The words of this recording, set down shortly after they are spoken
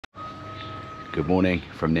Good morning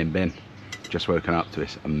from Ninh, Binh. Just woken up to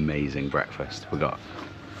this amazing breakfast. We've got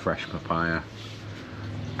fresh papaya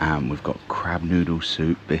and we've got crab noodle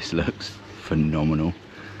soup. This looks phenomenal.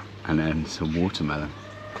 And then some watermelon.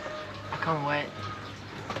 I can't wait.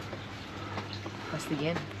 Let's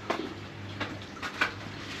begin.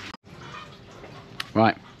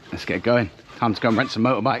 Right, let's get going. Time to go and rent some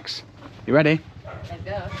motorbikes. You ready? Let's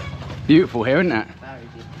go. Beautiful here, isn't it? Very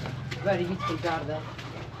beautiful. Very beautiful garden.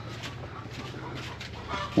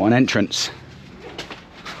 What an entrance.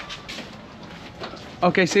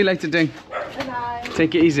 Okay, see you later, Ding. Bye-bye.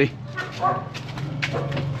 Take it easy.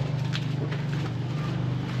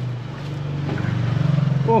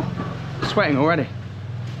 Oh, sweating already.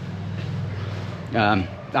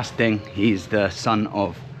 That's Ding. He's the son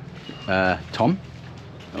of Tom,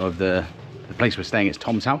 of the place we're staying. It's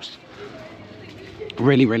Tom's house.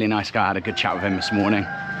 Really, really nice guy. I had a good chat with him this morning.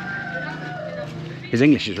 His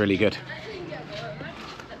English is really good.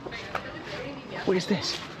 What is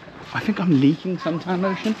this? I think I'm leaking suntan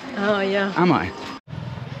lotion. Oh, yeah. Am I?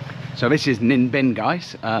 So this is Ninh, Binh,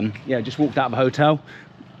 guys. Yeah, just walked out of a hotel.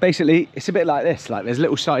 Basically, it's a bit like this. Like there's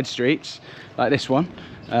little side streets, like this one.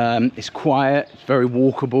 It's quiet, it's very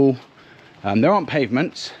walkable. There aren't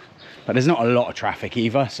pavements, but there's not a lot of traffic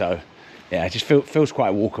either. So yeah, it just feels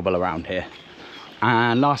quite walkable around here.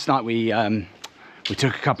 And last night we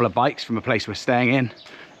took a couple of bikes from a place we're staying in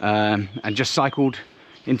and just cycled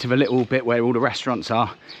into the little bit where all the restaurants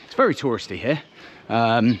are. It's very touristy here.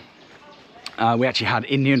 We actually had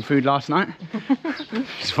Indian food last night.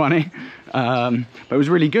 It's funny, but it was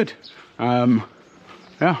really good.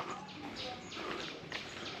 Yeah.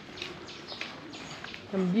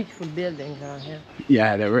 Some beautiful buildings are here.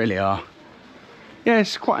 Yeah, there really are. Yeah,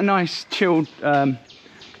 it's quite a nice, chilled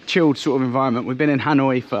sort of environment. We've been in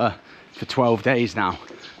Hanoi for 12 days now,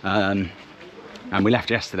 and we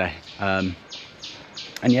left yesterday.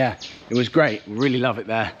 And yeah, it was great. We really love it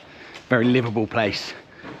there. Very livable place,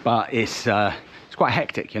 but it's quite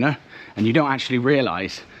hectic, you know. And you don't actually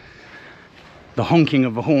realise the honking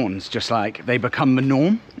of the horns. Just like they become the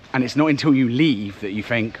norm, and it's not until you leave that you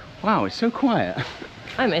think, "Wow, it's so quiet."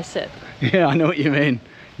 I miss it. Yeah, I know what you mean.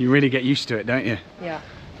 You really get used to it, don't you? Yeah.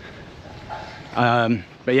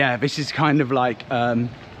 But yeah, this is kind of like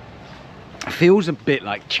feels a bit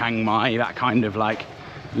like Chiang Mai, that kind of like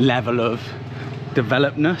level of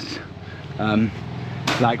developedness.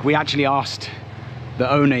 Like we actually asked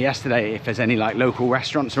the owner yesterday if there's any like local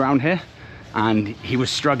restaurants around here, and he was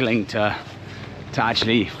struggling to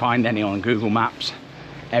actually find any on Google Maps.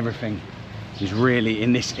 Everything is really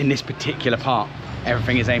in this particular part,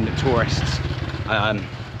 everything is aimed at tourists.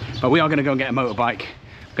 But we are going to go and get a motorbike,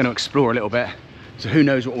 going to explore a little bit, so who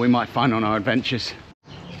knows what we might find on our adventures.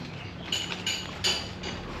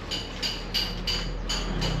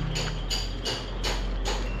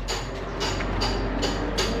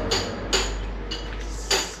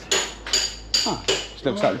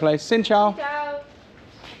 Looks like the place. Xin chào.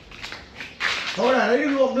 Thôi để đấy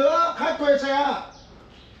luộc nữa, khách thuê xe.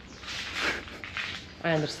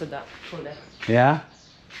 I understood that fully. Yeah.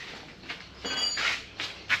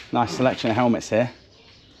 Nice selection of helmets here.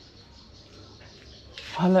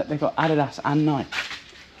 Oh look, they've got Adidas and Nike.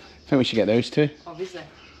 I think we should get those too. Obviously.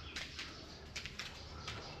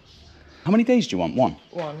 How many days do you want? One?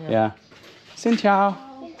 One, yeah. Yeah. Xin chào.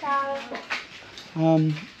 Xin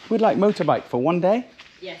chào. We'd like motorbike for one day.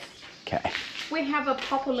 Yes. Okay. We have a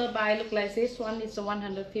popular bike look like this one. It's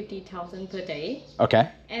 150,000 per day. Okay.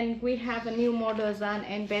 And we have a new model Zan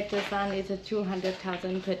and better Zan is a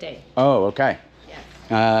 200,000 per day. Oh, okay.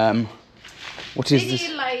 Yes. What is This this?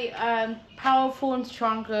 is like powerful,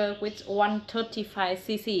 stronger with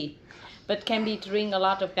 135cc, but can be drink a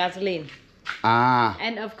lot of gasoline. Ah.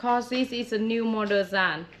 And of course, this is a new model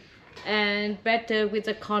Zan, and better with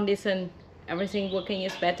the condition. Everything working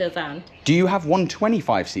is better than. Do you have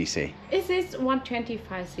 125cc? This is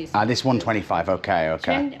 125cc. Ah, this 125. Okay,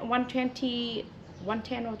 okay. 120,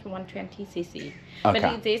 110 or 120cc. Okay.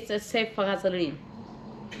 But it is safe for gasoline.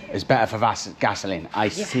 It's better for gasoline. I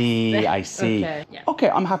see. I see. Okay. Yeah. Okay,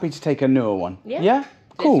 I'm happy to take a newer one. Yeah. Yeah?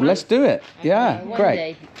 Cool, one? let's do it. Okay, Yeah, one great.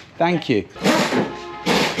 day. Thank you.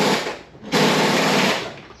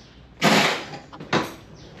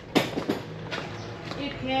 You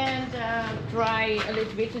can try a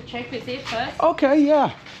little bit to check with it first. Okay,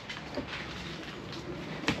 yeah.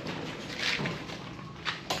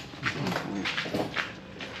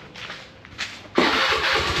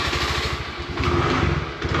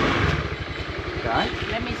 Okay.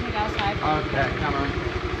 Let me check outside. Okay, come on.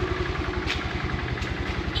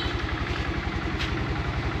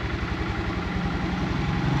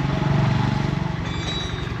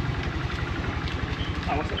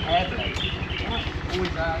 Oh, what's it? Airblade.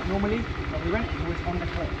 Always, normally, when we rent, it's always on the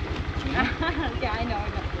clip. Yeah, I know.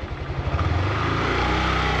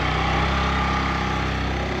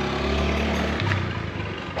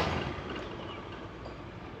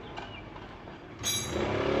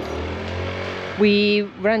 We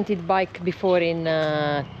rented bike before in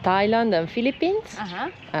Thailand and Philippines.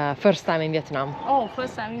 First time in Vietnam. Oh,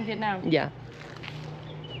 first time in Vietnam. Yeah.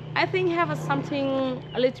 I think have something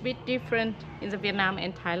a little bit different in the Vietnam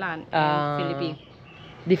and Thailand and Philippines.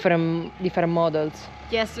 Different models.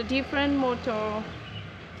 Yes, a different motor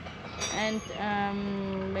and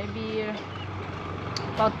maybe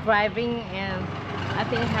about driving, and I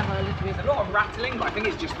think have a little bit. There's a lot of rattling, but I think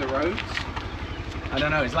it's just the roads. I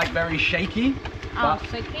don't know, it's like very shaky. Oh, But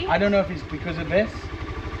shaky? I don't know if it's because of this.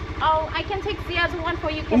 Oh, I can take the other one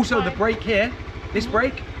for you. Also, the brake here, this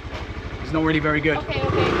brake, is not really very good. Okay,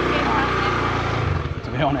 okay. You can pass it.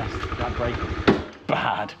 To be honest, that brake is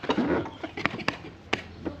bad.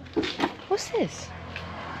 What's this?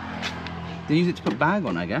 They use it to put bag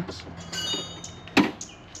on, I guess.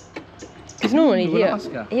 Because normally We'll ask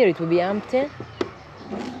her. here it will be empty.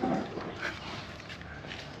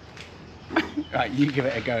 Right, you give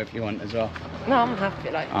it a go if you want as well. No, I'm happy.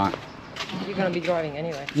 Like, Alright. you're gonna be driving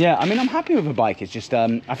anyway. Yeah, I mean, I'm happy with a bike. It's just, I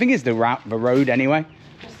think it's the road anyway.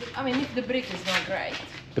 I mean, if the brake is not great.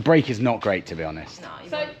 The brake is not great, to be honest. No,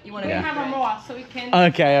 So you want to we Yeah. have a more, so we can.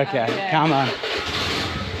 Okay, come on.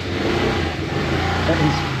 That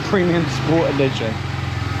is premium sport edition.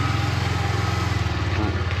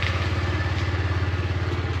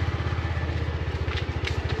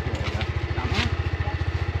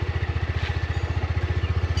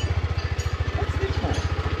 What's this for?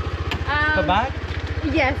 For bag?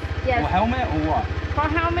 Yes, Or yes. helmet or what? For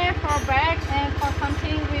helmet, for bag, and for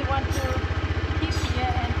something we want to keep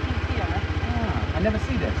here and keep here. Ah, I never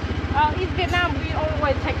see this. In Vietnam, we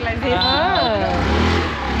always take like this.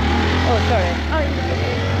 Oh, sorry.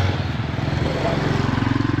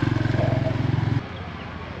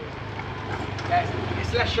 Yeah,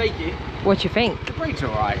 it's less shaky. What you think? The brake's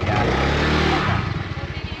alright, yeah.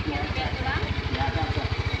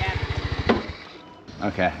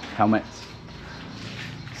 Okay, helmets.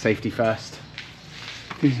 Safety first.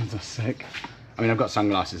 These ones are sick. I mean, I've got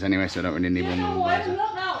sunglasses anyway, so I don't really need one with the visor.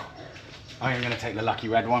 I think I'm going to take the lucky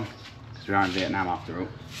red one, because we are in Vietnam after all.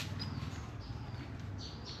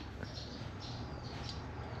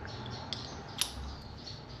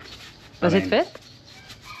 Does it fit?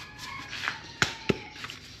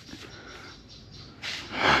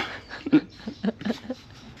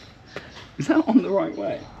 Is that on the right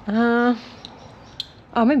way?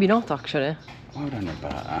 Oh, maybe not actually. I don't know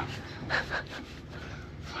about that.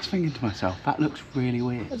 I was thinking to myself, that looks really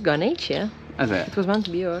weird. It's got an H here. Is it? It was meant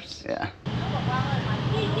to be yours. Yeah.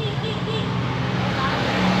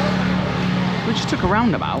 We just took a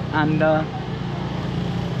roundabout and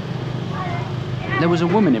there was a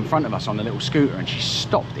woman in front of us on a little scooter and she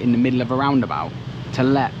stopped in the middle of a roundabout to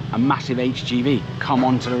let a massive HGV come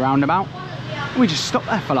onto the roundabout. And we just stopped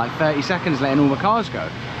there for like 30 seconds letting all the cars go.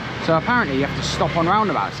 So apparently you have to stop on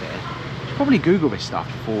roundabouts here. We should probably Google this stuff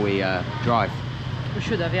before we drive. We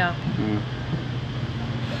should have, yeah.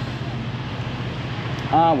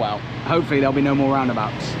 Ah well, hopefully there'll be no more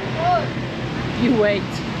roundabouts. You wait.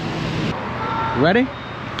 Ready?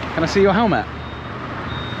 Can I see your helmet?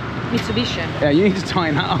 Mitsubishi. Yeah, you need to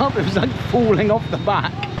tighten that up. It was like falling off the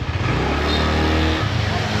back.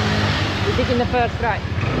 You're taking the first right.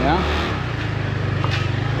 Yeah.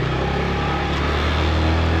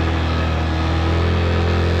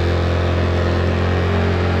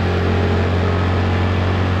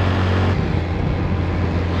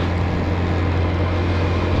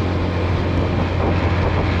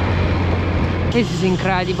 This is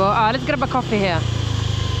incredible. Let's grab a coffee here.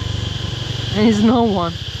 And there's no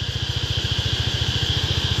one.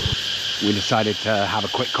 We decided to have a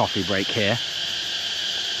quick coffee break here.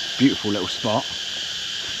 Beautiful little spot.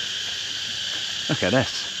 Look at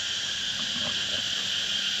this.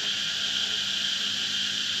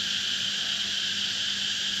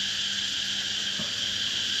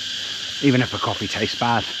 Even if the coffee tastes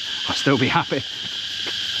bad, I'll still be happy.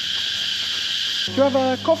 Do you have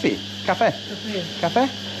a coffee? Cafe? Cafe?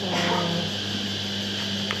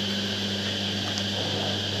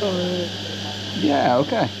 Yeah,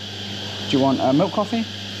 okay. Do you want a milk coffee?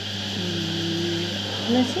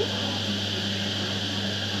 Lassi?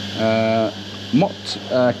 Mott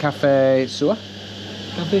cafe sua?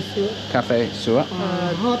 Café sữa. Cafe sua?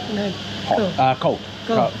 Hot này. Hot. Cold.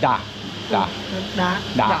 Cold. Da. Da.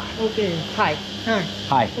 Đá. Ok. Hi. Hai.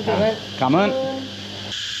 Hi. Okay. Cảm ơn.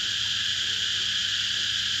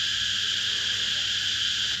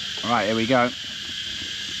 Right, here we go.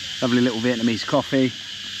 Lovely little Vietnamese coffee.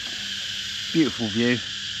 Beautiful view.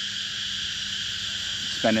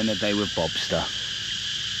 Spending the day with Bobster.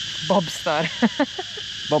 Bobster.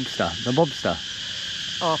 Bobster, the Bobster.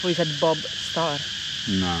 Oh, I thought you said Bob Star.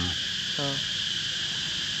 No. Oh.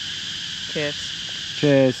 Cheers.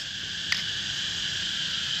 Cheers.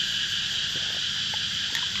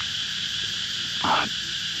 Oh,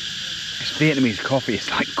 this Vietnamese coffee is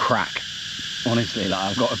like crack. Honestly, like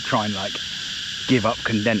I've got to try and like give up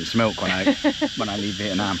condensed milk when I leave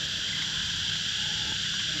Vietnam.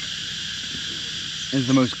 There's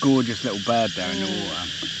the most gorgeous little bird there in the water.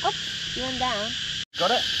 Oh, you went down.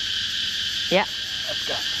 Got it? Yeah. Let's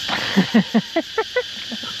go.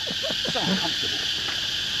 So uncomfortable.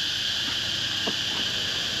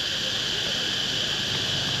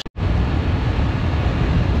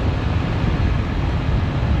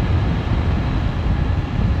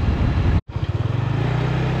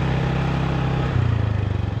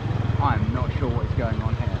 I'm not sure what's going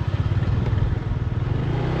on here.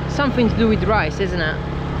 Something to do with rice, isn't it? Is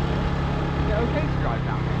it okay to drive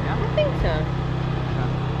down here, yeah? I think so.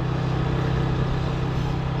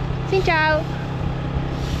 Xin chào.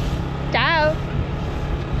 Ciao.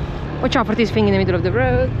 Watch out for this thing in the middle of the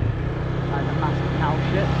road. Like the massive cow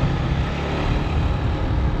shit.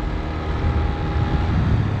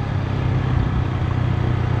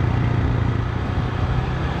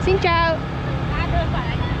 Xin chào.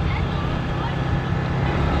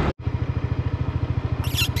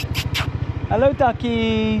 Hello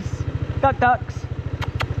duckies! Ducks!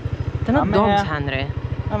 They're not Come dogs, here. Henry.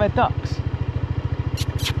 Oh, they're ducks.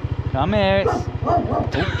 Come here. Oh,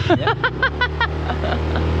 shit.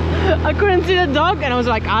 I couldn't see the dog and I was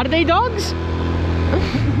like, are they dogs?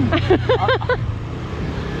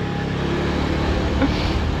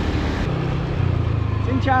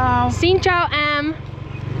 Xin chào. Xin chào, Am.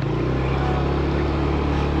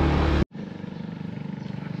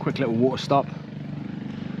 Quick little water stop.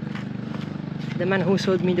 The man who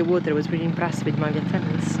sold me the water was really impressed with my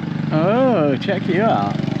Vietnamese. Oh, check you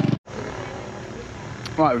out.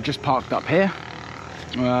 Right, we've just parked up here.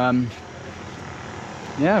 Yeah,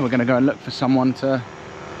 we're gonna go and look for someone to...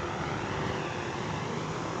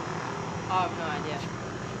 I have no idea.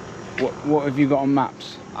 What have you got on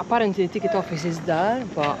maps? Apparently the ticket office is there,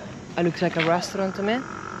 but it looks like a restaurant to me.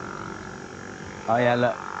 Oh yeah,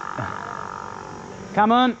 look.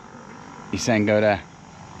 Come on! He's saying go there.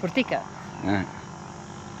 For ticket? Yeah.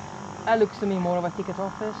 That looks to me more of a ticket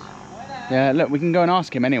office. Yeah, look, we can go and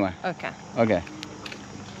ask him anyway. Okay. Okay.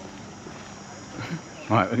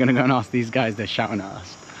 Right, we're gonna go and ask these guys, they're shouting at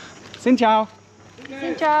us. Xin chào!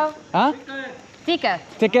 Xin chào. Huh? Ticket.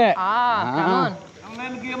 Ticket! Come on.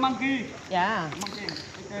 monkey. Yeah.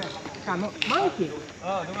 Come on. Monkey.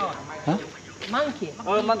 Huh? Monkey.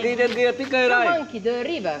 Monkey trên kia ticket The đây. monkey, the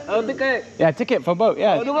river. Ticket. Yeah, ticket for boat,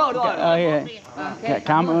 yeah. Đúng rồi, đúng rồi. Yeah. Okay.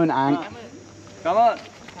 Cảm ơn anh. Cảm ơn.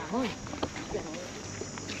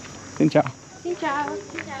 Xin chào. Xin chào.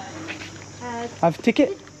 Have ticket?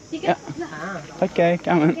 Ticket? Okay,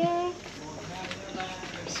 cảm ơn. Okay.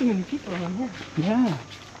 So many people on here. Yeah.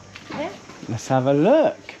 Yeah. Let's have a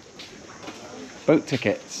look. Boat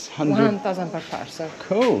tickets, 100. 1,000 per person.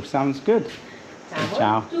 Cool, sounds good.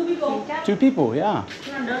 Ciao. 2 people. 2 people, yeah.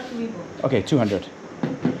 200 people. Okay, 200.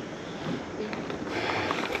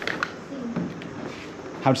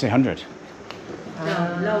 How to say 100?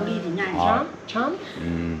 Lâu đi thì nhanh. Chom? Chom?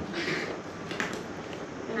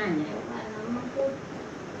 Nhanh nhỉ?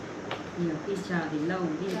 Nhiều khi chờ thì lâu,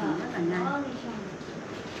 đi thì rất là nhanh.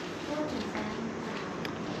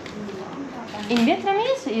 In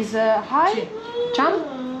Vietnamese is hi? Chom?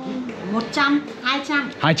 100, 200. Hi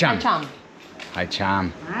Cham. Hi chom. Hi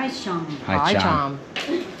Cham. 200. Hi Cham.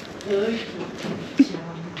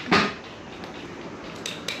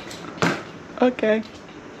 Okay.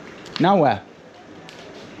 Now where?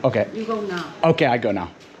 Okay. You go now. Okay, I go now.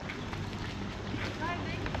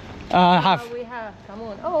 Have. We have, come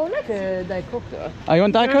on. Oh, like a Diet Coke though. Oh, you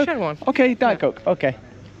want Diet Can I Coke? share one? Okay, Diet Yeah. Coke. Okay.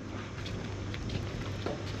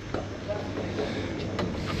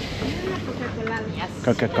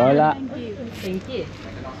 Coca-Cola. Thank you.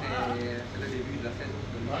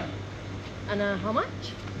 And how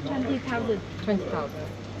much? 20,000. 20,000.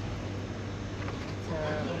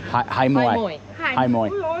 Hi Moi. Hi Moi.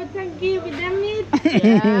 Lord, thank you, Vietnamese.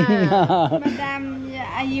 Yeah. Madam,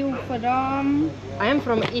 are you from I am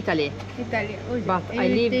from Italy, Italy? Oh, but I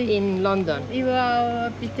live in London. You are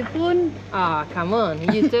beautiful. Ah, come on,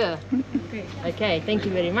 you too. Okay. Okay, thank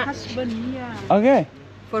you very much. Husband here. Okay.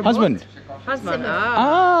 For Husband? both? Husband. Ah,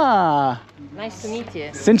 Ah! nice to meet you.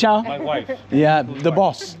 Xin chào. My wife. Yeah, the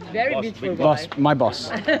boss. Very beautiful boy. Boss, my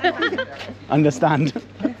boss. Understand?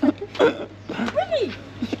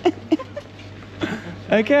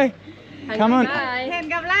 Okay, come on. Bye. Hẹn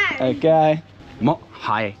gặp lại. Okay. Một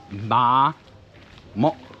hai ba,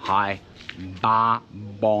 một hai ba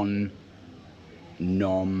bon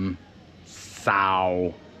nom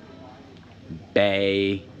sao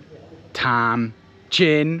bay tam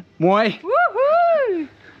chin moi. Woohoo!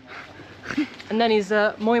 And then is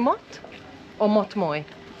moi mot or mot moi?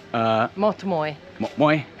 Mot moi.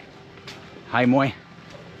 Moi. Hi moi.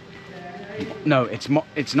 No, it's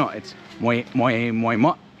it's not. It's moi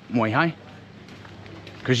mot moi hi.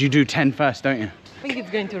 Because you do 10 first, don't you? I think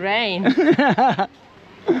it's going to rain.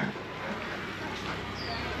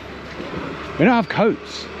 We don't have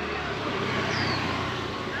coats.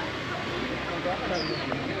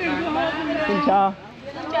 Xin chào.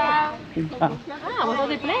 Xin chào. Ah, what are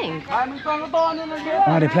they playing?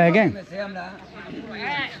 Oh, they play a game.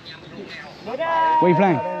 What are you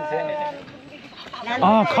playing?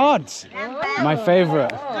 Oh, cards. My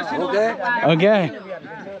favorite. Okay.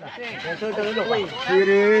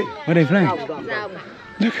 What are they playing?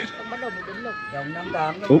 Look at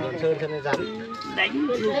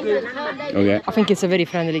Okay. I think it's a very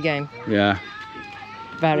friendly game. Yeah.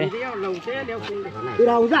 Very. Từ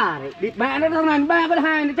đầu giả đi ba nó thằng này ba con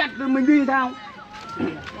hai nó chặt rồi mình đi sao?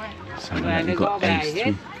 So we've got ace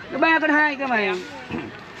three. Nó ba con hai cơ mày.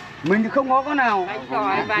 Mình thì không có con nào.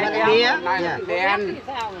 Đen.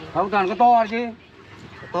 Không toàn có to chứ.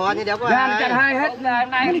 To như đéo có Ra chặt hai hết là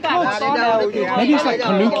này to đâu. Maybe it's like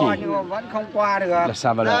Kaluki. Vẫn không qua được. Let's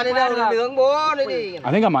have a look. đi đâu là nướng bố đi đi. I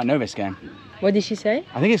think I might know this game. What did she say?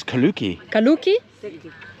 I think it's Kaluki. Kaluki?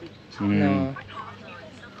 Mm. No.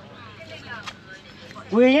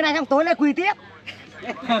 Quỳ như này xong tối lại quỳ tiếp.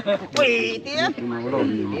 Quỳ tiếp.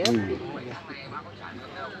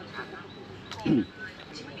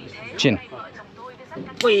 Chin.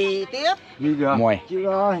 Quỳ tiếp. Đi chưa? Moi. Chịu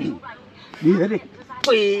rồi. Đi hết đi.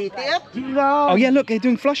 Quỳ tiếp. Chịu rồi. Oh yeah, look, they're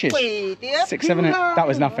doing flushes. Quỳ tiếp. 6, 7, 8. That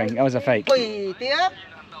was nothing. That was a fake. Quỳ tiếp.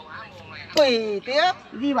 Quỳ tiếp.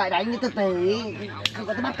 Đi bài đánh như từ từ. Không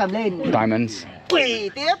có cái bắt cầm lên. Diamonds. Quỳ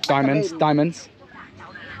tiếp. Diamonds. Diamonds.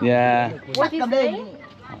 Yeah. Bắt cầm lên.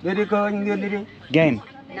 Đi đi cơ anh Liên đi đi. Game.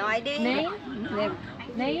 Nói đi. Name?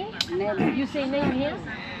 Name? You say name here?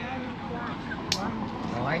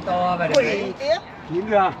 Quỳ tiếp. Nhìn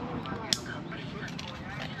kìa.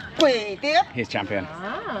 Quỳ tiếp. Here's champion.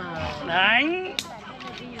 Ah. Đánh.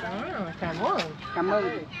 Ah, come on. Cảm ơn.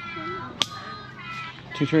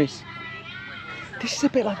 2 threes. This is a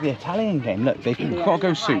bit like the Italian game. Look, they've got to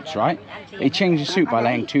go suits, right? They change the suit by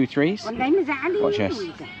laying 2 threes. Con đánh nó giá đi. Watch this.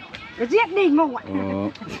 Nó giết đi ngu ạ.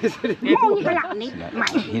 Oh, Ngu như cái lợn đi. Mày.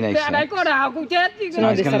 he lays Đấy six. có nào cũng chết chứ. So now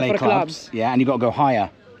he's going to lay clubs. Yeah, and you've got to go higher.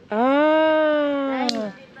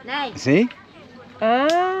 Ah. Này. See? Ah.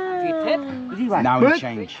 Gì vậy? Now he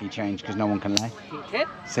changed because no one can lay.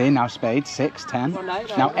 See, now spade, 6, 10.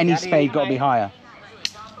 Now any spade got to be higher.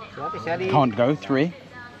 Can't go 3.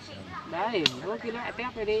 Đấy, có cái lại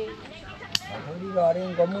tép này đi. Thôi đi vào đi,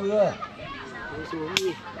 có mưa. Đi xuống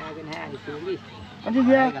đi, 3 con 2 thì xuống đi. Con đi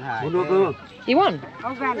kia. Muốn đua cơ. You won.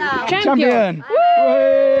 Champion. Champion!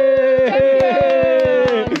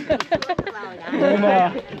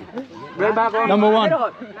 Number 1.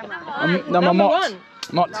 Number Mott. one.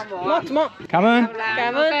 Mott. Mott. Come on.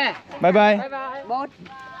 Come on. Bye bye. Bye.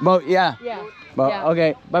 Boat, yeah. Yeah. But Yeah.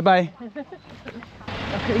 okay, bye bye. Look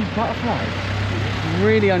at these butterflies.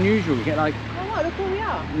 Really unusual. You get like Oh wow, look where we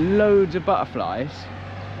are. loads of butterflies.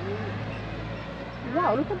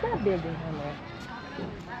 Wow, look at that building on there.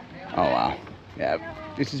 Oh wow. Yeah.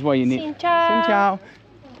 This is why you need. Xin chào. Xin chào.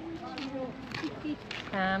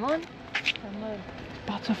 Come on. Come on.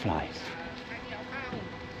 Butterflies.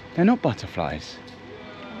 They're not butterflies.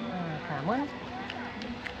 Come on.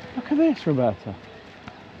 Look at this, Roberta.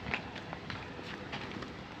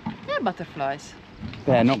 They're butterflies.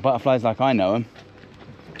 They're not butterflies like I know them.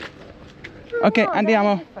 Okay,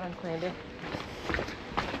 andiamo. Different maybe.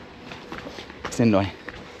 Xin lỗi.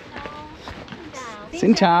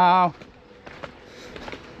 Xin chào.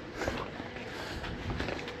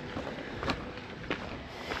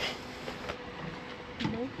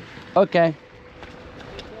 Okay.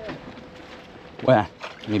 Where?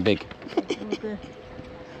 Give me big.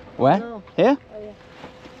 Where? Here?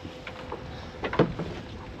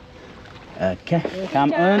 Okay,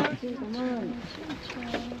 come on.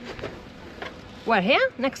 Where, here?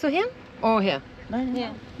 Next to him? Or here?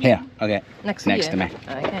 Here, okay. Next Next you. to me.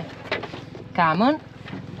 Okay. Come on.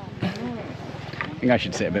 I think I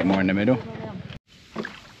should sit a bit more in the middle.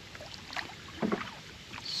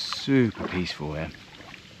 super peaceful here.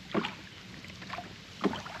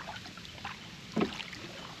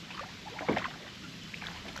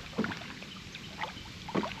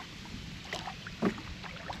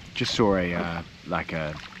 Just saw a like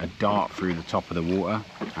a dart through the top of the water,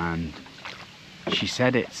 and she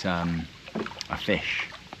said it's a fish.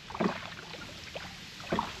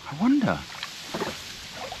 I wonder.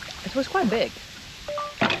 It was quite big.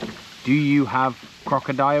 Do you have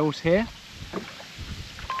crocodiles here?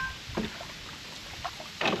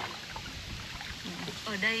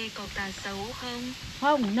 Ở đây có cá sấu không?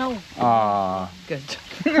 Không, no. Ah. Good.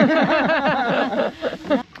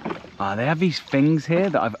 They have these things here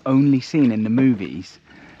that I've only seen in the movies.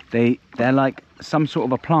 They're like some sort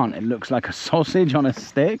of a plant. It looks like a sausage on a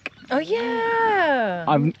stick. Oh yeah.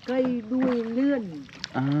 Cây đuôi lươn.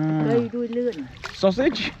 Cây đuôi lươn.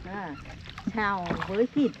 Sausage? Xào với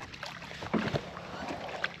thịt.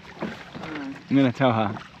 I'm gonna tell her.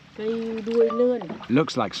 Cây đuôi lươn.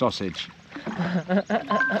 Looks like sausage.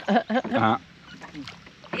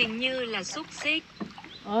 Hình như là xúc xích.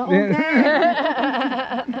 Ok.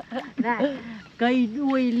 Này, cây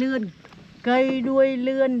đuôi lươn. Cây đuôi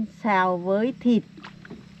lươn xào với thịt.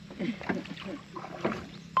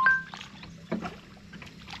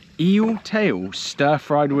 Eel tail stir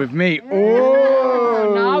fried with meat.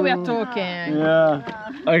 Oh, now we are talking. Yeah.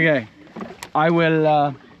 Okay. I will.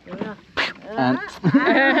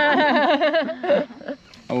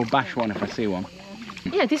 I will bash one if I see one.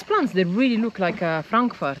 Yeah, these plants, they really look like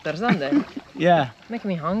frankfurters, don't they? Yeah. Make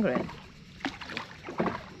me hungry.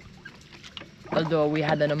 Although we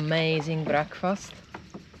had an amazing breakfast.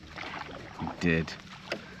 We did.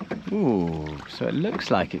 Ooh, so it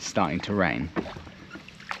looks like it's starting to rain.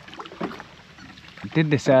 I did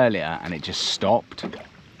this earlier and it just stopped.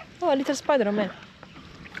 Oh, a little spider on me.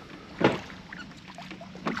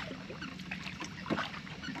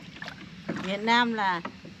 Việt Nam là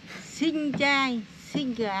sinh trai,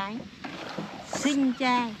 sinh gái. Sinh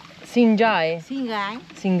trai, Sinjai. sinh gái.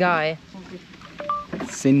 Singai.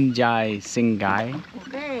 Sinjai Singai.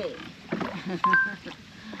 Ok.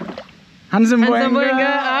 Handsome Handsome Boinga.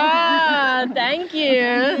 Boinga. Ah, thank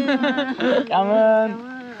you. Come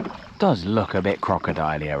on. Does look a bit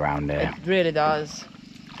crocodile-y around here. It really does.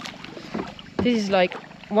 This is like,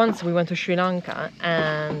 once we went to Sri Lanka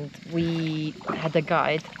and we had a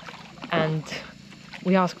guide and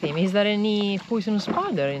we asked him, is there any poisonous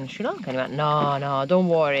spider in Sri Lanka? And he went, no, don't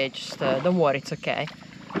worry, just don't worry, it's okay.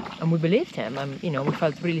 And we believed him, and you know, we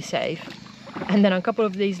felt really safe. And then a couple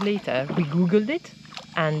of days later, we Googled it,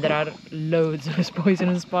 and there are loads of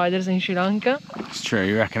poisonous spiders in Sri Lanka. It's true,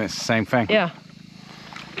 you reckon it's the same thing? Yeah.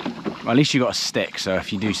 Well, at least you got a stick, so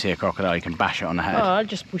if you do see a crocodile, you can bash it on the head. Oh, I'll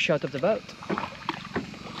just push you out of the boat.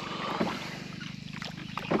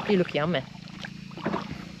 You look yummy.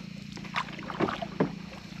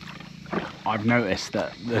 I've noticed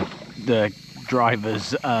that the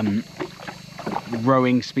driver's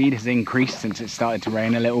rowing speed has increased since it started to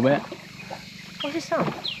rain a little bit. What's this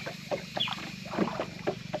sound?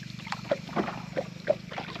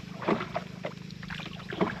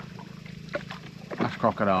 That's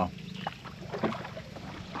crocodile.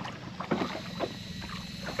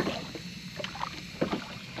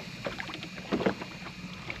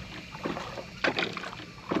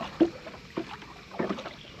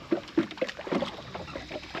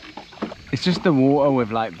 It's just the water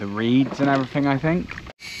with like the reeds and everything, I think.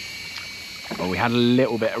 Well, we had a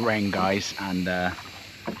little bit of rain, guys, and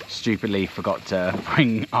stupidly forgot to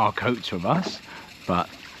bring our coats with us, but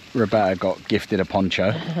Roberta got gifted a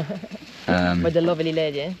poncho. With the lovely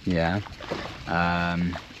lady. Yeah.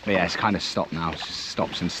 But yeah, it's kind of stopped now. It just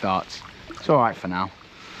stops and starts. It's all right for now.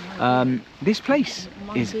 This place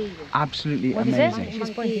is absolutely What amazing. is it? She's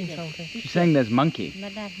pointing something. She's saying there's monkey.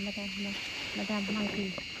 Madam,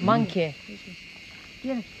 monkey. Monkey.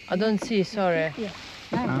 I don't see, sorry.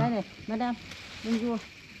 Đây, madam, bonjour.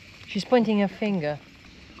 She's pointing her finger.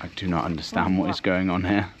 I do not understand what is going on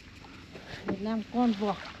here. Việt Nam con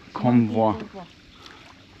vò. Convoy.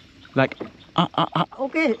 Like,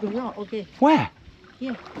 Ok, đúng rồi, ok. where?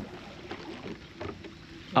 Here.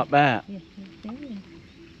 Up there.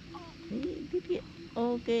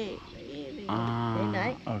 Ok.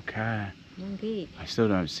 Ah, okay. Monkey. I still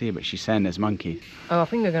don't see it, but she's saying there's monkeys. Oh, I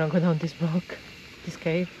think we're gonna go down this block, this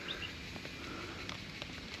cave.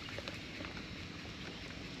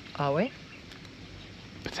 Are we?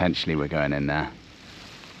 Potentially we're going in there.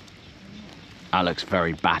 That looks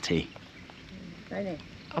very batty. Đây này.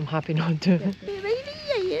 I'm happy not to.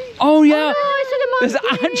 Oh yeah! Oh, There's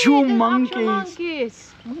actual monkeys!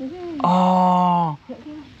 monkeys. Oh!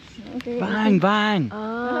 Bang, bang.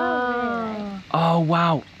 Ah. Oh,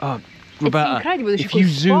 wow. Oh, Roberta, incredible that you if could you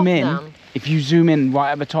zoom spot in, them. if you zoom in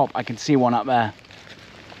right at the top, I can see one up there.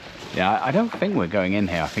 Yeah, I don't think we're going in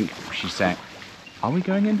here. I think she's saying, are we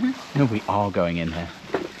going in here? No, we are going in here.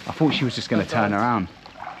 I thought she was just going to turn around.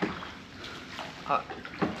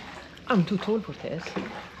 I'm too tall for this.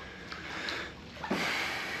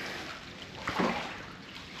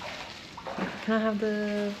 Can I have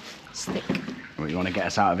the stick? Well, you want to get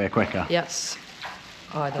us out of here quicker? Yes.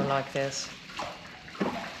 Oh, I don't like this.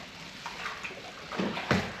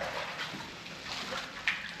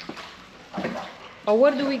 Oh,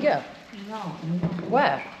 where do we go? No.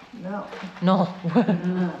 Where? No. No.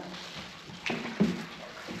 Where?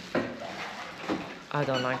 I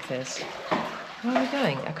don't like this. Where are we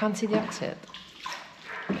going? I can't see the exit.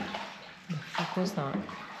 The fuck was that?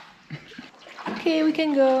 Okay, we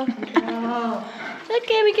can go.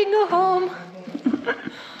 Okay, we can go home.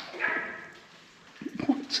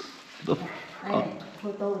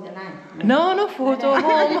 Photo cho này. No, no photo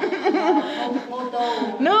home.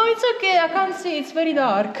 Photo. No, it's okay. I can't see. It's very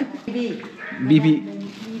dark. Baby. Baby.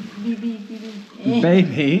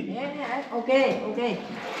 Baby? Yeah, okay, okay.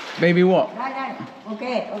 Baby what? Đây.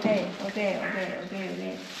 Okay.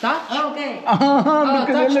 Touch? Okay. Oh,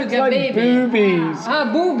 because touch it to looks get like baby. boobies.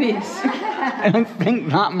 Ah, boobies. I think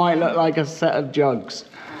that might look like a set of jugs.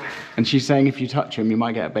 And she's saying if you touch them, you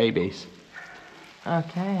might get babies.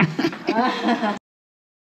 Okay.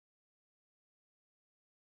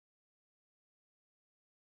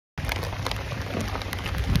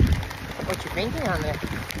 What you painting on there?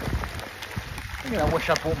 I wish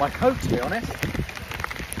I bought my coat, to be honest.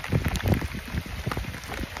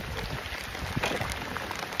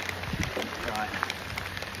 Right.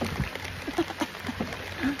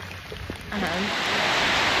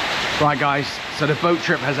 Right, guys, so the boat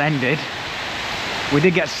trip has ended. We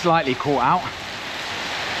did get slightly caught out.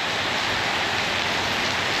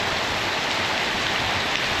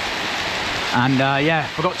 And yeah,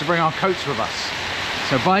 forgot to bring our coats with us.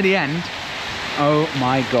 So by the end, oh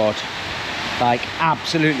my God, like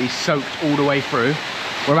absolutely soaked all the way through.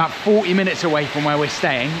 We're about 40 minutes away from where we're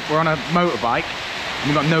staying. We're on a motorbike and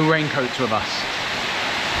we've got no raincoats with us.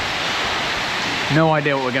 No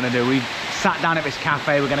idea what we're gonna do. We've sat down at this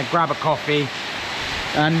cafe, we're gonna grab a coffee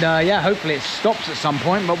and yeah, hopefully it stops at some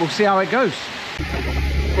point, but we'll see how it goes.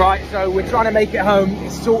 Right, so we're trying to make it home.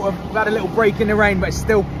 It's sort of had a little break in the rain, but it's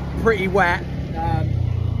still pretty wet.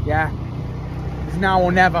 Yeah, it's now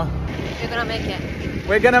or never. You're gonna make it.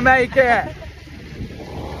 We're gonna make it.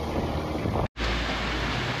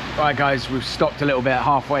 Right guys, we've stopped a little bit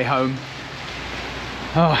halfway home.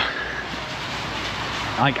 Oh,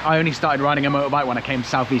 like I only started riding a motorbike when I came to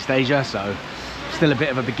Southeast Asia, so still a bit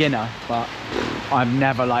of a beginner, but I've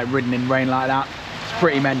never like ridden in rain like that. It's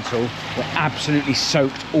pretty mental. We're absolutely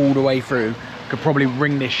soaked all the way through. Could probably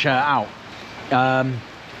wring this shirt out.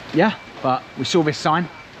 Yeah, but we saw this sign,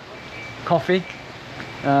 coffee,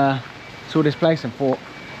 saw this place and thought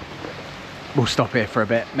we'll stop here for a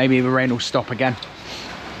bit. Maybe the rain will stop again.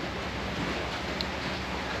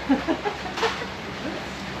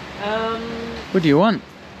 What do you want?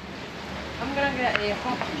 I'm gonna get a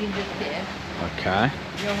hot ginger tea. Okay.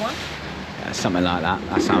 You want one? Yeah, something like that.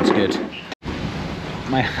 That sounds good.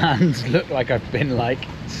 My hands look like I've been like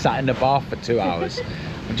sat in the bath for 2 hours.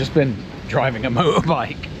 I've just been driving a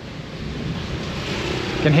motorbike.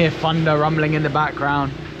 You can hear thunder rumbling in the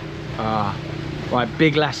background. Right,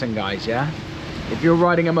 big lesson guys, yeah? If you're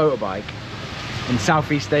riding a motorbike in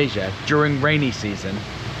Southeast Asia during rainy season,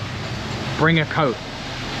 bring a coat.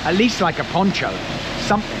 At least like a poncho,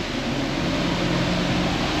 something.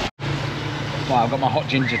 Well, I've got my hot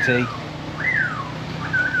ginger tea.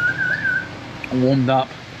 Warmed up,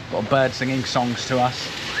 got a bird singing songs to us.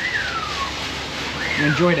 You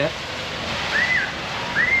enjoyed it?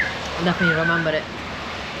 I definitely remember it.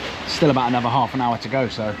 Still about another half an hour to go,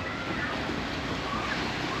 so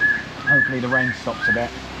hopefully the rain stops a bit.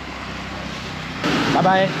 Bye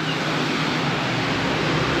bye.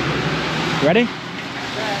 Ready?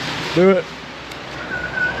 Yeah. Do it.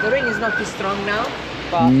 The rain is not too strong now,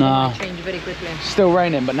 but it might change very quickly. Still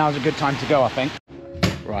raining, but now's a good time to go, I think.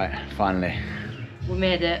 Right, finally. We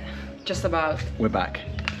made it, just about. We're back.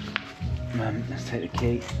 Let's take the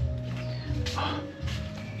key.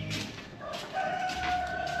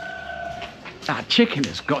 That chicken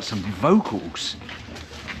has got some vocals.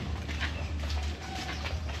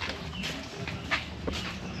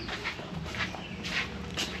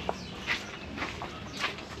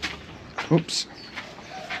 Oops.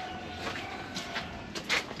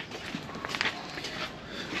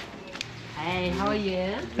 Hey, how are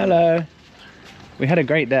you? Hello. We had a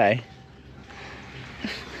great day.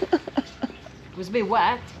 It was a bit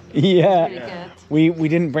wet. Yeah. Really good. We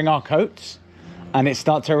didn't bring our coats and it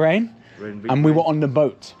started to rain and we were on the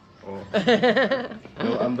boat.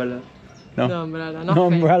 No umbrella. No, No umbrella, no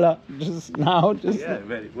nothing. umbrella. Just now, just Yeah,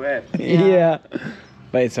 very wet. yeah.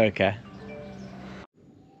 But it's okay.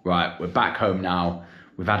 Right, we're back home now.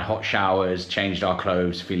 We've had hot showers, changed our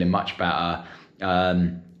clothes, feeling much better.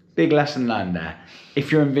 Big lesson learned there.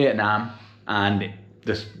 If you're in Vietnam and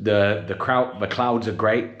the clouds are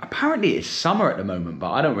great, apparently it's summer at the moment,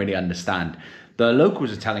 but I don't really understand. The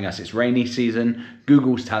locals are telling us it's rainy season.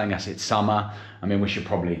 Google's telling us it's summer. I mean, we should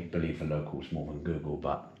probably believe the locals more than Google,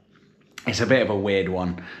 but it's a bit of a weird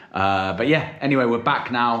one. But yeah, anyway, we're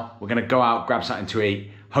back now. We're gonna go out, grab something to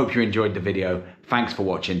eat. Hope you enjoyed the video. Thanks for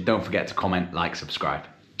watching. Don't forget to comment, like, subscribe.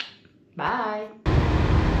 Bye.